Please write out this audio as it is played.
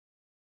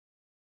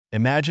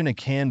Imagine a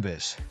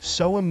canvas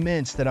so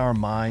immense that our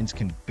minds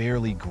can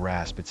barely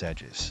grasp its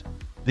edges.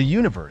 The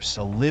universe,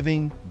 a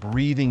living,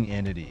 breathing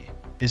entity,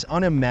 is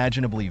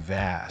unimaginably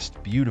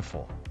vast,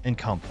 beautiful, and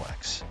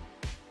complex.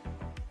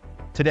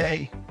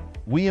 Today,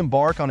 we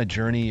embark on a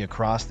journey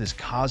across this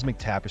cosmic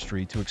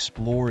tapestry to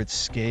explore its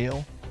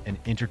scale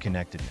and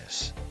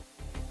interconnectedness.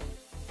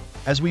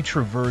 As we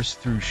traverse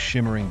through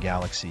shimmering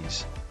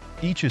galaxies,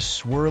 each a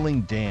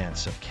swirling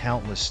dance of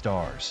countless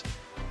stars,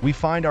 we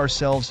find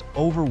ourselves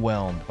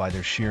overwhelmed by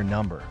their sheer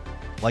number,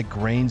 like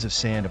grains of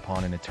sand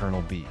upon an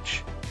eternal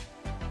beach.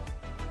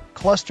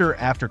 Cluster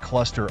after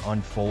cluster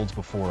unfolds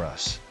before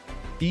us,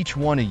 each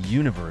one a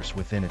universe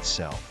within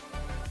itself,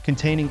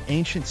 containing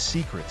ancient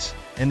secrets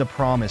and the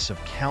promise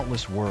of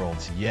countless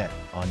worlds yet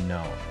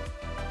unknown.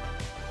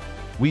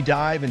 We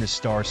dive into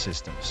star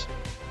systems,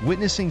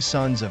 witnessing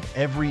suns of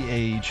every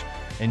age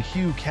and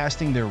hue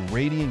casting their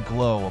radiant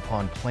glow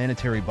upon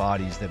planetary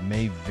bodies that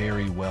may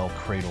very well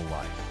cradle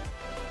life.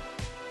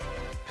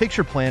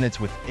 Picture planets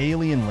with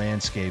alien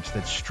landscapes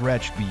that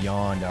stretch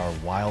beyond our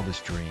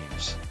wildest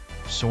dreams,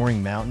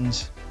 soaring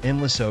mountains,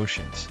 endless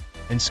oceans,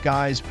 and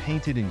skies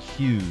painted in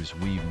hues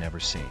we've never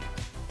seen.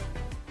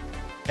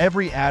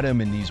 Every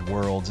atom in these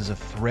worlds is a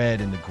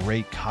thread in the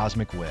great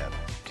cosmic web,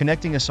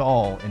 connecting us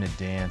all in a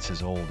dance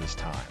as old as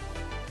time.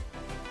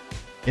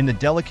 In the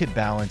delicate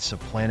balance of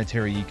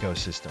planetary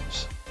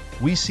ecosystems,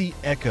 we see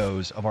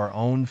echoes of our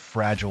own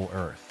fragile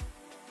Earth,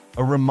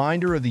 a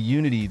reminder of the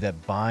unity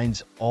that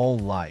binds all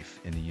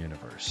life in the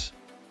universe.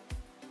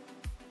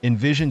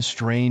 Envision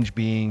strange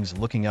beings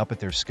looking up at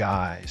their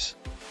skies,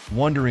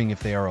 wondering if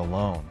they are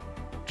alone,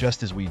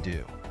 just as we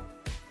do.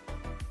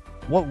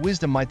 What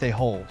wisdom might they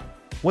hold?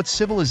 What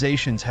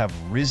civilizations have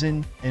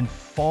risen and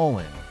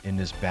fallen in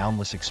this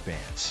boundless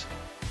expanse?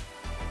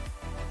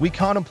 We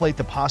contemplate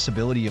the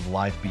possibility of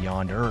life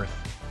beyond Earth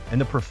and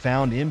the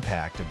profound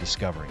impact of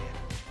discovering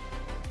it.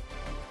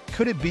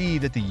 Could it be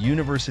that the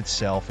universe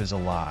itself is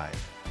alive,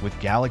 with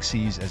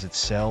galaxies as its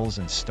cells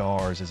and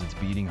stars as its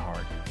beating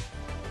heart?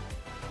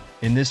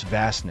 In this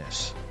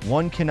vastness,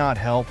 one cannot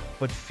help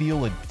but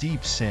feel a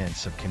deep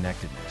sense of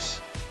connectedness.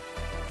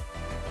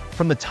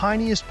 From the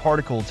tiniest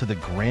particle to the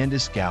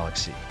grandest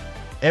galaxy,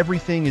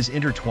 everything is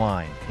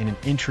intertwined in an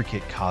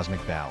intricate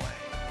cosmic ballet.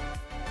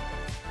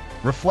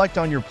 Reflect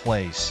on your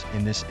place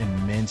in this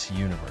immense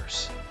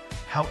universe,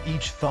 how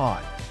each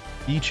thought,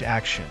 each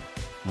action,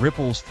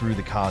 ripples through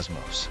the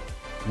cosmos,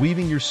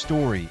 weaving your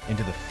story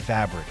into the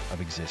fabric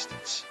of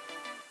existence.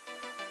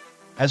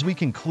 As we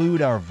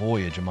conclude our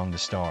voyage among the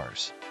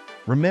stars,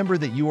 remember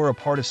that you are a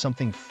part of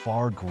something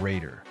far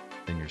greater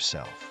than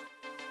yourself.